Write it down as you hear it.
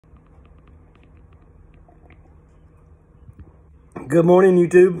Good morning,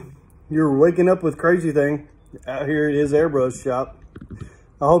 YouTube. You're waking up with Crazything out here at his airbrush shop.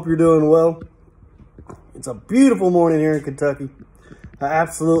 I hope you're doing well. It's a beautiful morning here in Kentucky. I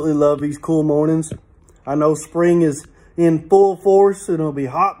absolutely love these cool mornings. I know spring is in full force and it'll be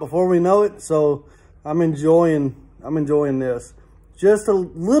hot before we know it, so I'm enjoying this. Just a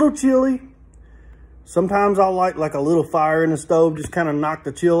little chilly. Sometimes I'll like a little fire in the stove, just kind of knock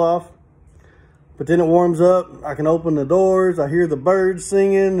the chill off. But then it warms up, I can open the doors, I hear the birds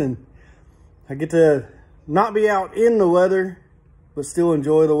singing, and I get to not be out in the weather, but still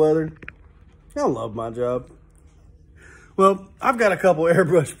enjoy the weather. I love my job. Well, I've got a couple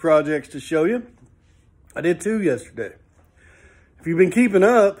airbrush projects to show you. I did two yesterday. If you've been keeping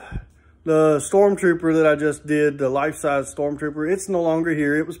up, the Stormtrooper that I just did, the life-size Stormtrooper, it's no longer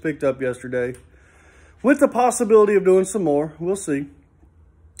here. It was picked up yesterday. With the possibility of doing some more, we'll see.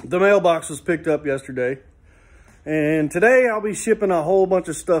 The mailbox was picked up yesterday. And today I'll be shipping a whole bunch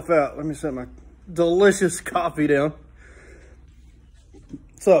of stuff out. Let me set my delicious coffee down.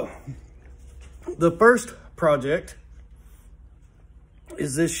 So, the first project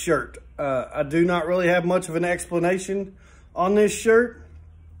is this shirt. I do not really have much of an explanation on this shirt,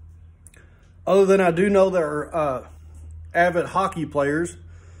 other than I do know they're avid hockey players.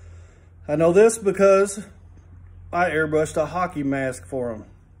 I know this because I airbrushed a hockey mask for them.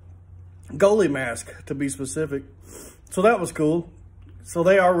 Goalie mask, to be specific. So that was cool. So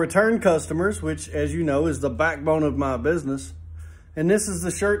they are return customers, which, as you know, is the backbone of my business. And this is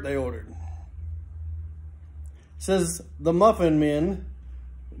the shirt they ordered. It says, "The Muffin Men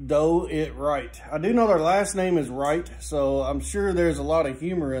do it right." I do know their last name is Wright, so I'm sure there's a lot of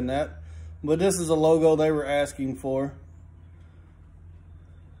humor in that. But this is a logo they were asking for.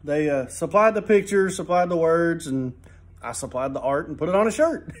 They supplied the pictures, supplied the words, and I supplied the art and put it on a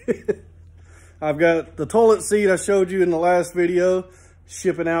shirt. I've got the toilet seat I showed you in the last video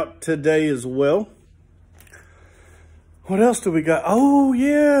shipping out today as well. What else do we got? Oh,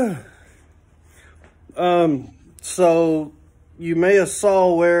 yeah. So you may have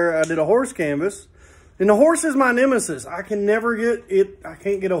saw where I did a horse canvas. And the horse is my nemesis. I can never get it. I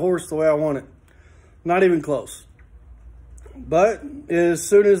can't get a horse the way I want it. Not even close. But as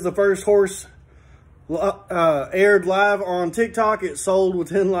soon as the first horse aired live on TikTok, it sold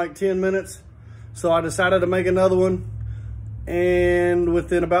within like 10 minutes. So I decided to make another one. And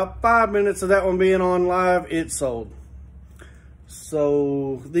within about 5 minutes of that one being on live, it sold.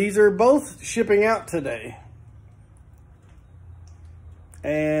 So these are both shipping out today.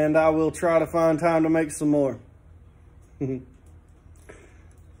 And I will try to find time to make some more. My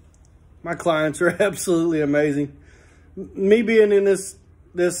clients are absolutely amazing. Me being in this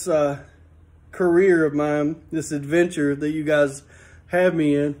career of mine, this adventure that you guys have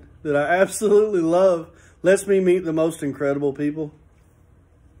me in, that I absolutely love, lets me meet the most incredible people.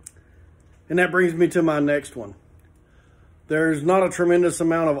 And that brings me to my next one. There's not a tremendous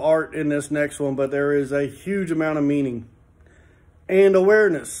amount of art in this next one, but there is a huge amount of meaning and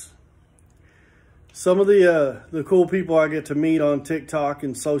awareness. Some of the cool people I get to meet on TikTok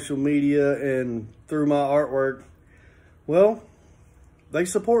and social media and through my artwork, well, they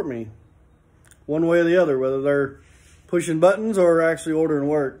support me one way or the other, whether they're pushing buttons or actually ordering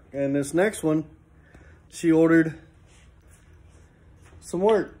work. And this next one, she ordered some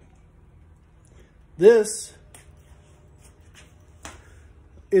work. This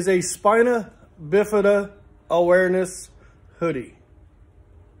is a spina bifida awareness hoodie.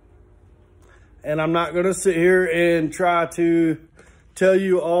 And I'm not going to sit here and try to tell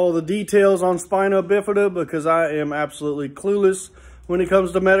you all the details on spina bifida because I am absolutely clueless when it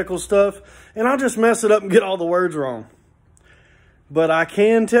comes to medical stuff. And I'll just mess it up and get all the words wrong. But I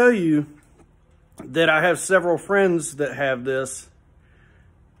can tell you that I have several friends that have this.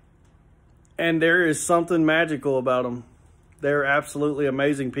 And there is something magical about them. They're absolutely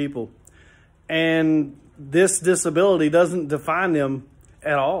amazing people. And this disability doesn't define them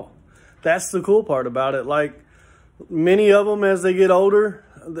at all. That's the cool part about it. Like, many of them, as they get older,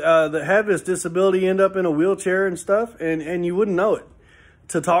 that have this disability end up in a wheelchair and stuff, and you wouldn't know it.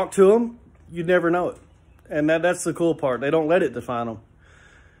 To talk to them, you'd never know it. And that's the cool part. They don't let it define them.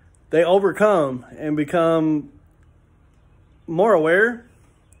 They overcome and become more aware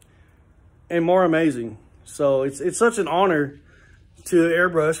and more amazing. So it's such an honor to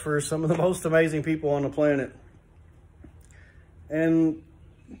airbrush for some of the most amazing people on the planet. And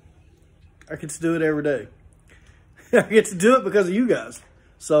I get to do it every day. I get to do it because of you guys.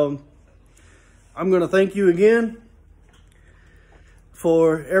 So I'm going to thank you again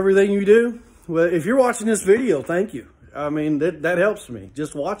for everything you do. Well, if you're watching this video, thank you. I mean, that helps me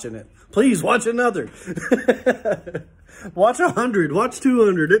just watching it. Please watch another. Watch 100, watch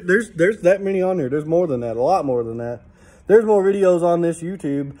 200. There's that many on there. There's more than that, a lot more than that. There's more videos on this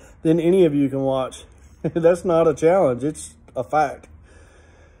YouTube than any of you can watch. That's not a challenge. It's a fact.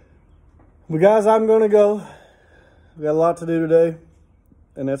 But guys, I'm going to go. We got a lot to do today,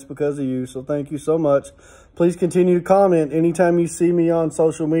 and that's because of you. So thank you so much. Please continue to comment anytime you see me on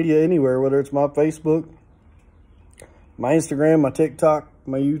social media anywhere, whether it's my Facebook, my Instagram, my TikTok,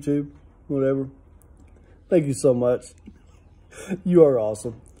 my YouTube, whatever. Thank you so much. You are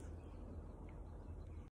awesome.